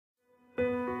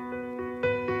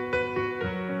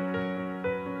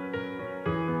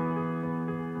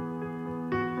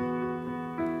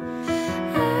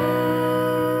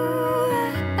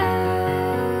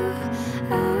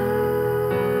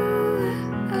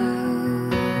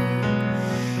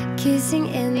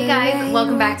Hey guys,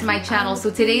 welcome back to my channel. So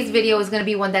today's video is going to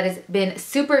be one that has been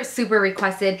super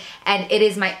requested, and it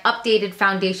is my updated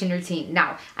foundation routine.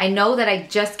 Now, I know that I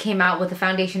just came out with a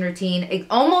foundation routine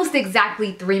almost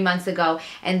exactly 3 months ago,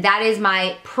 and that is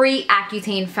my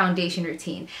pre-Accutane foundation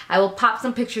routine. I will pop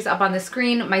some pictures up on the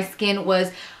screen. My skin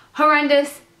was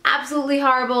horrendous. Absolutely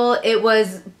horrible. It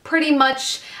was pretty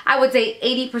much, I would say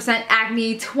 80%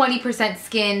 acne, 20%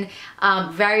 skin,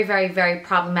 very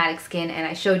problematic skin, and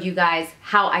I showed you guys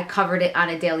how I covered it on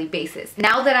a daily basis.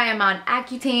 Now that I am on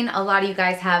Accutane, a lot of you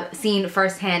guys have seen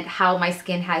firsthand how my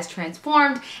skin has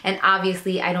transformed, and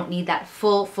obviously I don't need that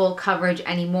full coverage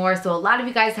anymore. So a lot of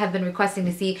you guys have been requesting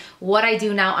to see what I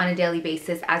do now on a daily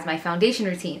basis as my foundation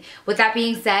routine. With that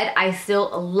being said, I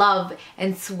still love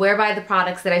and swear by the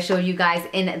products that I showed you guys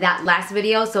in that last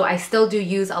video, so I still do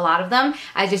use a lot of them.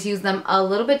 I just use them a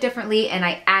little bit differently, and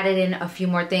I added in a few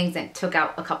more things and took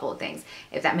out a couple of things,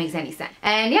 if that makes any sense.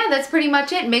 And yeah, that's pretty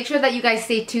much it. Make sure that you guys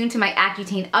stay tuned to my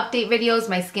Accutane update videos.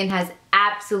 My skin has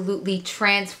absolutely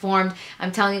transformed.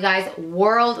 I'm telling you guys,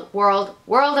 world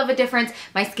of a difference.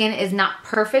 My skin is not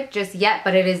perfect just yet,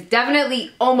 but it is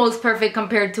definitely almost perfect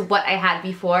compared to what I had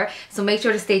before. So make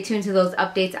sure to stay tuned to those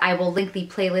updates. I will link the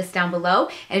playlist down below.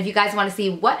 And if you guys want to see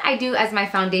what I do as my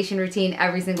foundation routine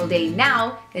every single day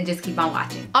now, then just keep on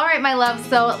watching. All right, my love,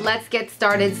 so let's get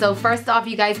started. So first off,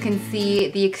 you guys can see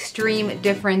the extreme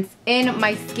difference in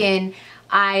my skin.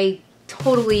 My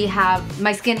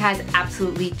skin has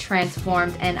absolutely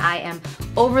transformed, and I am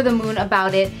over the moon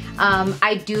about it.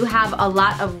 I do have a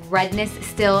lot of redness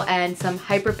still and some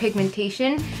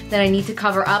hyperpigmentation that I need to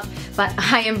cover up, but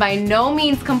I am by no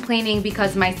means complaining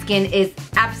because my skin is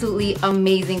absolutely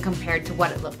amazing compared to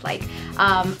what it looked like.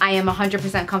 I am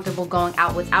 100% comfortable going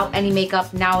out without any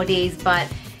makeup nowadays, but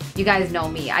you guys know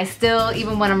me. I still,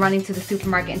 even when I'm running to the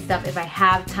supermarket and stuff, if I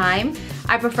have time,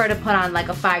 I prefer to put on like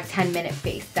a 5-10 minute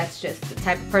face. That's just the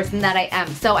type of person that I am.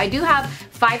 So I do have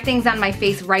 5 things on my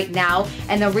face right now,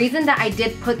 and the reason that I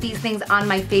did put these things on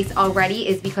my face already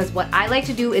is because what I like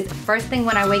to do is first thing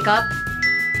when I wake up,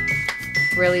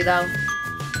 really though,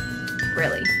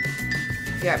 really.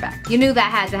 Be right back. You knew that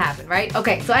had to happen, right?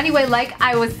 Okay, so anyway, like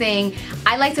I was saying,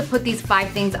 I like to put these 5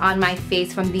 things on my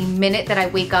face from the minute that I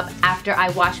wake up after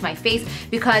I wash my face,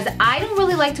 because I don't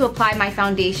really like to apply my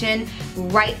foundation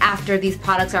right after these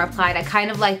products are applied. I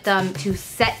kind of like them to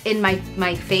set in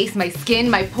my face, my skin,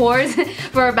 my pores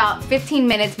for about 15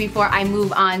 minutes before I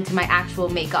move on to my actual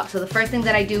makeup. So the first thing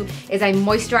that I do is I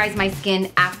moisturize my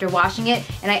skin after washing it,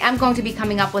 and I am going to be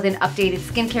coming up with an updated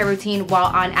skincare routine while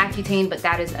on Accutane, but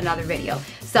that is another video.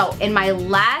 So in my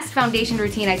last foundation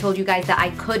routine, I told you guys that I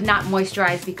could not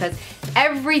moisturize because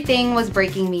everything was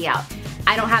breaking me out.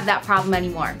 I don't have that problem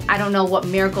anymore. I don't know what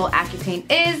miracle Accutane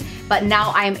is, but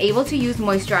now I am able to use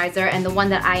moisturizer, and the one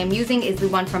that I am using is the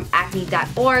one from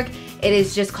acne.org. It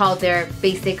is just called their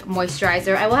basic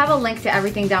moisturizer. I will have a link to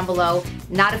everything down below.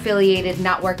 Not affiliated,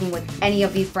 not working with any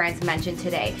of these brands mentioned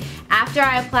today. After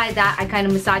I apply that, I kind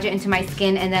of massage it into my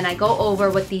skin, and then I go over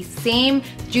with the same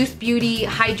Juice Beauty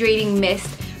Hydrating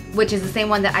Mist, which is the same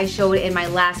one that I showed in my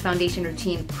last foundation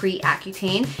routine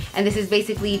pre-Accutane. And this is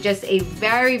basically just a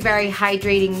very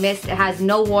hydrating mist. It has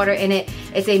no water in it.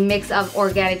 It's a mix of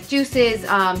organic juices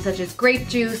such as grape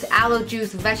juice, aloe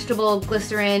juice, vegetable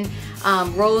glycerin,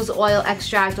 rose oil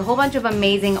extract, a whole bunch of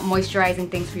amazing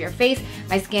moisturizing things for your face.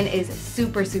 My skin is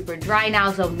super dry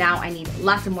now, so now I need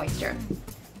lots of moisture.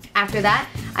 After that,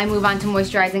 I move on to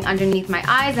moisturizing underneath my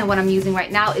eyes, and what I'm using right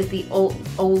now is the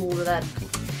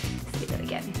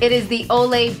It is the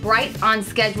Olay Bright on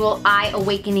Schedule Eye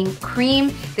Awakening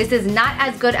Cream. This is not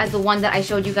as good as the one that I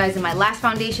showed you guys in my last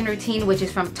foundation routine, which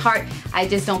is from Talc. I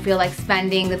just don't feel like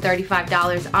spending the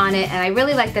 $35 on it, and I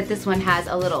really like that this one has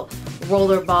a little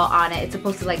roller ball on it. It's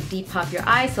supposed to like depuff your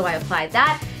eyes, so I applied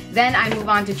that. Then I move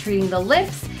on to treating the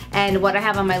lips. And what I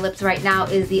have on my lips right now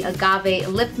is the Agave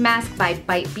Lip Mask by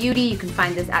Bite Beauty. You can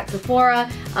find this at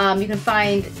Sephora. You can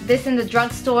find this in the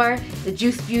drugstore, the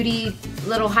Juice Beauty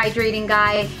little hydrating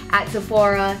guy at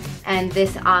Sephora, and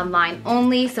this online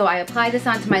only. So I apply this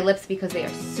onto my lips because they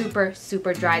are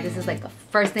super dry. This is like the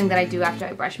first thing that I do after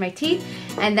I brush my teeth.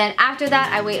 And then after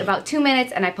that, I wait about 2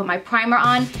 minutes and I put my primer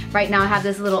on. Right now I have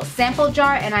this little sample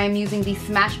jar, and I am using the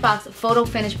Smashbox Photo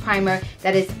Finish Primer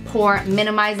that is pore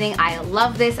minimizing. I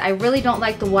love this. I really don't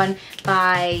like the one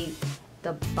by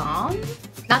the Balm.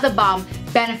 not the Balm,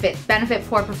 Benefit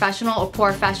Pore Professional or Pore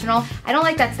Professional. I don't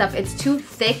like that stuff. It's too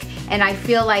thick and I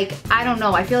feel like, I don't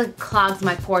know, I feel like it clogs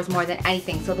my pores more than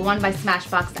anything. So the one by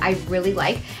Smashbox I really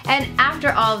like. And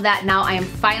after all of that, now I am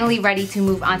finally ready to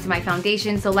move on to my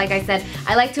foundation. So like I said,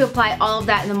 I like to apply all of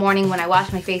that in the morning when I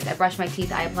wash my face, I brush my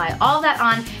teeth, I apply all of that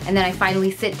on, and then I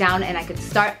finally sit down and I can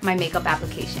start my makeup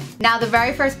application. Now the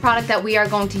very first product that we are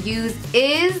going to use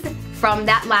is from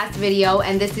that last video,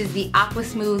 and this is the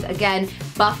Aquasmooth, again,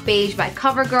 Buff Beige by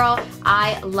Covergirl.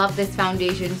 I love this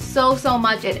foundation so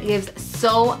much. It gives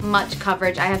so much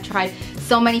coverage. I have tried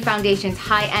so many foundations,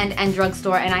 high-end and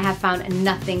drugstore, and I have found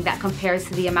nothing that compares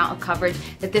to the amount of coverage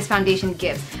that this foundation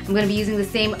gives. I'm going to be using the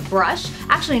same brush.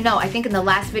 Actually, no, I think in the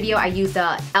last video I used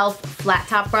a e.l.f. flat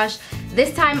top brush.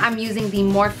 This time I'm using the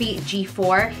Morphe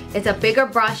G4. It's a bigger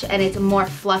brush and it's more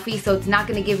fluffy, so it's not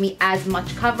gonna give me as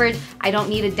much coverage. I don't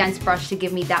need a dense brush to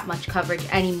give me that much coverage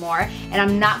anymore. And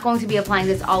I'm not going to be applying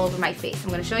this all over my face. I'm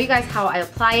gonna show you guys how I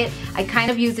apply it. I kind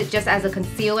of use it just as a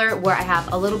concealer where I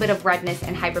have a little bit of redness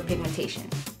and hyperpigmentation.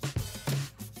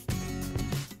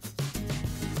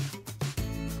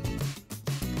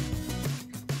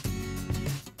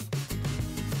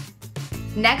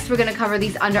 Next, we're gonna cover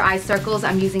these under eye circles.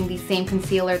 I'm using the same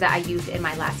concealer that I used in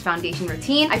my last foundation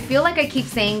routine. I feel like I keep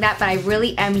saying that, but I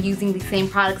really am using the same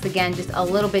products again, just a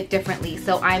little bit differently.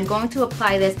 So I'm going to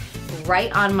apply this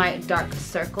right on my dark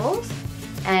circles.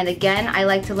 And again, I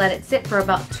like to let it sit for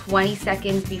about 20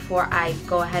 seconds before I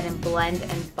go ahead and blend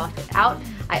and buff it out.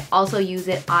 I also use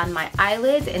it on my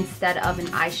eyelids instead of an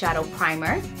eyeshadow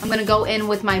primer. I'm gonna go in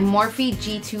with my Morphe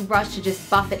G2 brush to just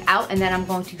buff it out, and then I'm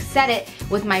going to set it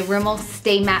with my Rimmel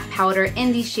Stay Matte Powder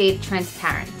in the shade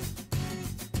Transparent.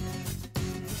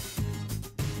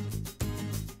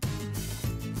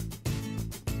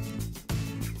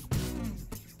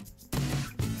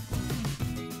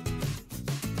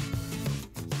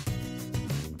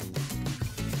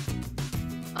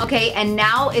 Okay, and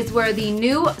now is where the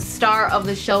new star of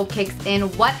the show kicks in,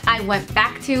 what I went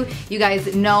back to. You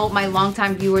guys know, my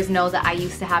longtime viewers know that I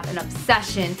used to have an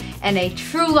obsession and a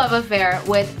true love affair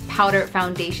with powder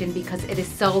foundation because it is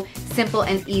so simple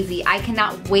and easy. I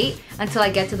cannot wait until I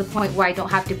get to the point where I don't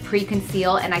have to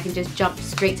pre-conceal and I can just jump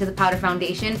straight to the powder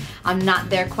foundation. I'm not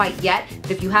there quite yet,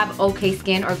 but if you have okay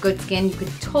skin or good skin, you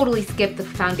could totally skip the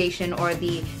foundation or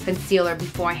the concealer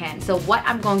beforehand. So what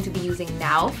I'm going to be using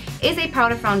now is a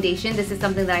powder foundation. This is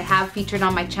something that I have featured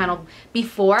on my channel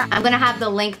before. I'm gonna have the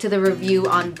link to the review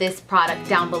on this product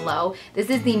down below. This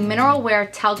is the Mineral Wear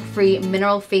Talc-Free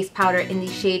Mineral Face Powder in the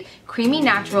shade Creamy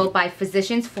Natural by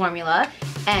Physicians Formula.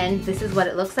 And this is what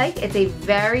it looks like. It's a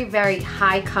very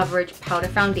high coverage powder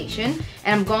foundation,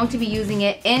 and I'm going to be using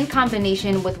it in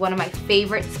combination with one of my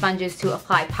favorite sponges to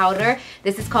apply powder.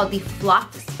 This is called the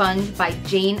Flocked Sponge by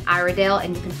Jane Iredale,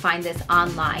 and you can find this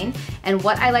online. And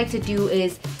what I like to do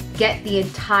is get the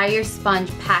entire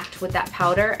sponge packed with that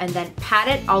powder and then pat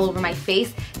it all over my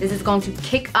face. This is going to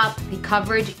kick up the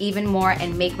coverage even more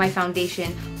and make my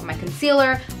foundation or my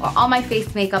concealer or all my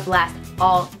face makeup last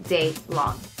all day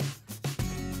long.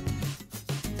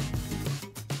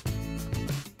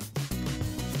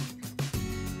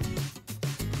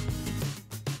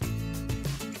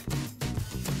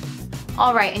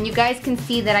 Alright, and you guys can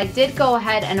see that I did go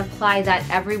ahead and apply that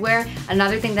everywhere.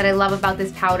 Another thing that I love about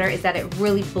this powder is that it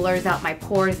really blurs out my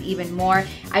pores even more.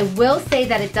 I will say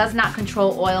that it does not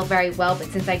control oil very well, but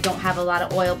since I don't have a lot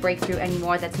of oil breakthrough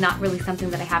anymore, that's not really something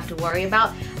that I have to worry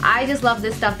about. I just love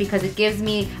this stuff because it gives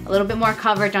me a little bit more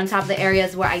coverage on top of the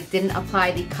areas where I didn't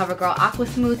apply the Covergirl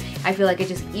Aquasmooth. I feel like it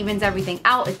just evens everything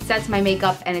out, it sets my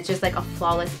makeup, and it's just like a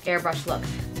flawless airbrush look.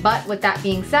 But with that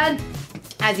being said,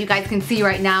 as you guys can see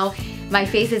right now, my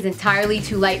face is entirely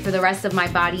too light for the rest of my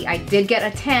body. I did get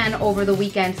a tan over the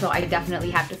weekend, so I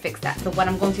definitely have to fix that. So what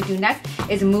I'm going to do next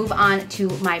is move on to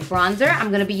my bronzer. I'm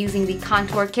going to be using the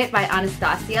Contour Kit by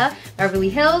Anastasia, Beverly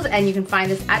Hills, and you can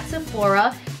find this at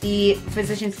Sephora. The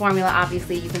Physicians Formula,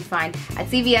 obviously, you can find at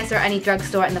CVS or any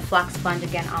drugstore, and the Flock Sponge,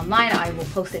 again, online. I will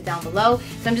post it down below.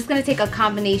 So I'm just going to take a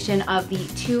combination of the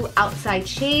two outside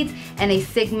shades and a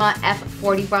Sigma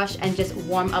F40 brush and just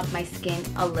warm up my skin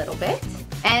a little bit.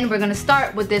 And we're gonna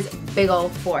start with this big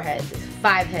old forehead, this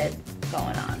 5 head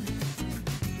going on.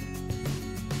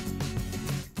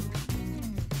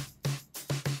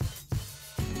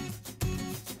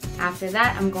 After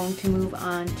that, I'm going to move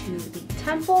on to the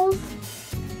temples,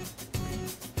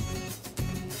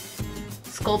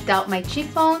 sculpt out my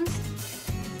cheekbones,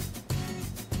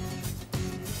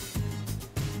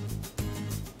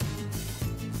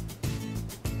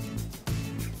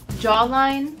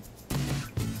 jawline,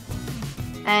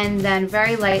 and then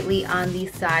very lightly on the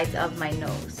sides of my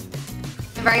nose.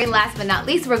 Very last but not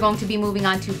least, we're going to be moving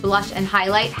on to blush and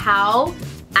highlight. How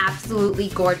absolutely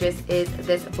gorgeous is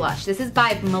this blush? This is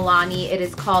by Milani. It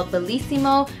is called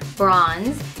Bellisimo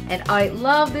Bronze, and I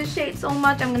love this shade so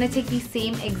much. I'm gonna take the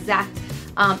same exact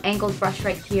angled brush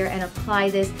right here and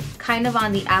apply this kind of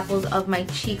on the apples of my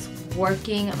cheeks,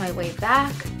 working my way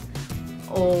back.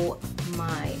 Oh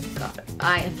my god,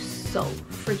 I am so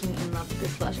freaking in love with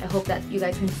this blush. I hope that you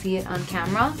guys can see it on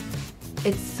camera.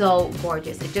 It's so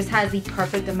gorgeous. It just has the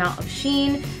perfect amount of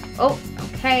sheen. Oh,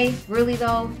 okay, really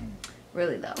though?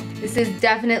 Really though. This is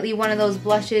definitely one of those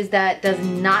blushes that does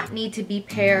not need to be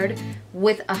paired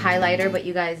with a highlighter, but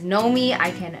you guys know me,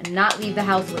 I cannot leave the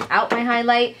house without my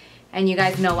highlight, and you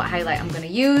guys know what highlight I'm gonna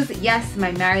use. Yes,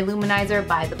 my Mary Luminizer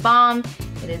by the Balm.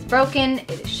 It is broken,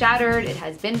 it is shattered, it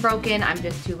has been broken. I'm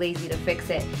just too lazy to fix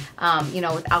it, you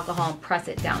know, with alcohol and press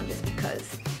it down just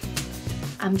because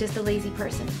I'm just a lazy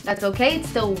person. That's okay, it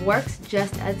still works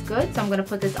just as good. So I'm gonna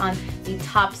put this on the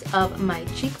tops of my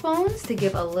cheekbones to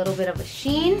give a little bit of a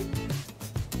sheen.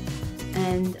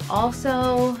 And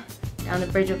also down the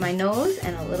bridge of my nose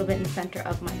and a little bit in the center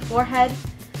of my forehead.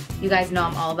 You guys know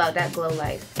I'm all about that glow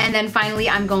life. And then finally,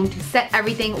 I'm going to set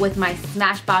everything with my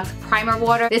Smashbox primer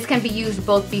water. This can be used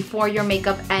both before your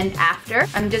makeup and after.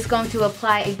 I'm just going to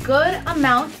apply a good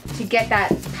amount to get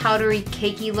that powdery,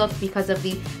 cakey look because of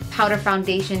the powder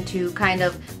foundation to kind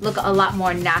of look a lot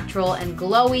more natural and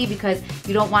glowy, because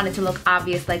you don't want it to look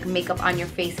obvious like makeup on your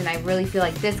face, and I really feel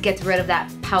like this gets rid of that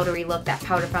powdery look that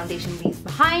powder foundation leaves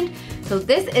behind. So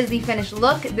this is the finished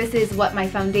look. This is what my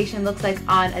foundation looks like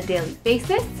on a daily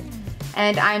basis.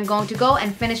 And I'm going to go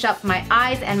and finish up my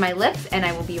eyes and my lips, and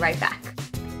I will be right back.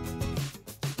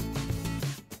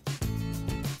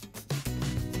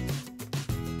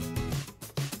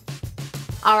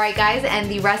 Alright guys, and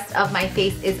the rest of my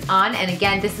face is on, and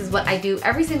again, this is what I do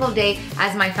every single day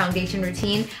as my foundation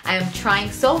routine. I am trying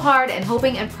so hard and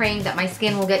hoping and praying that my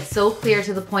skin will get so clear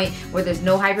to the point where there's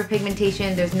no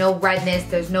hyperpigmentation, there's no redness,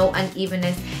 there's no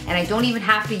unevenness, and I don't even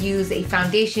have to use a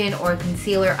foundation or a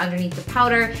concealer underneath the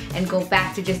powder and go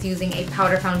back to just using a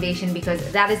powder foundation,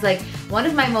 because that is like one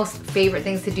of my most favorite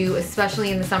things to do,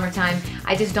 especially in the summertime.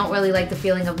 I just don't really like the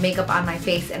feeling of makeup on my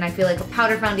face, and I feel like a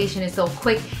powder foundation is so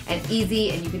quick and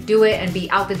easy, and you could do it and be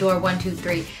out the door 1, 2,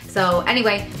 3. So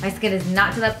anyway, my skin is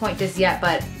not to that point just yet,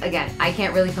 but again, I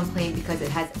can't really complain because it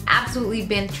has absolutely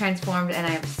been transformed, and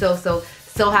I am so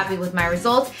happy with my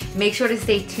results. Make sure to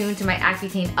stay tuned to my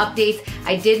Accutane updates.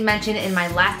 I did mention in my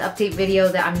last update video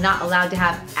that I'm not allowed to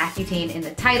have Accutane in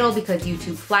the title because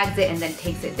YouTube flags it and then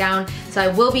takes it down. So I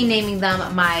will be naming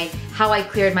them my How I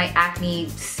Cleared My Acne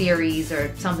series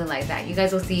or something like that. You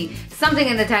guys will see something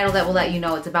in the title that will let you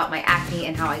know it's about my acne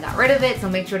and how I got rid of it. So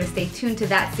make sure to stay tuned to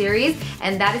that series.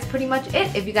 And that is pretty much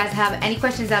it. If you guys have any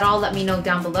questions at all, let me know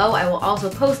down below. I will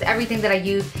also post everything that I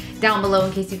use down below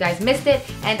in case you guys missed it,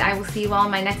 and I will see you all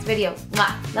in my next video.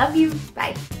 Mwah. Love you.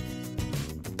 Bye.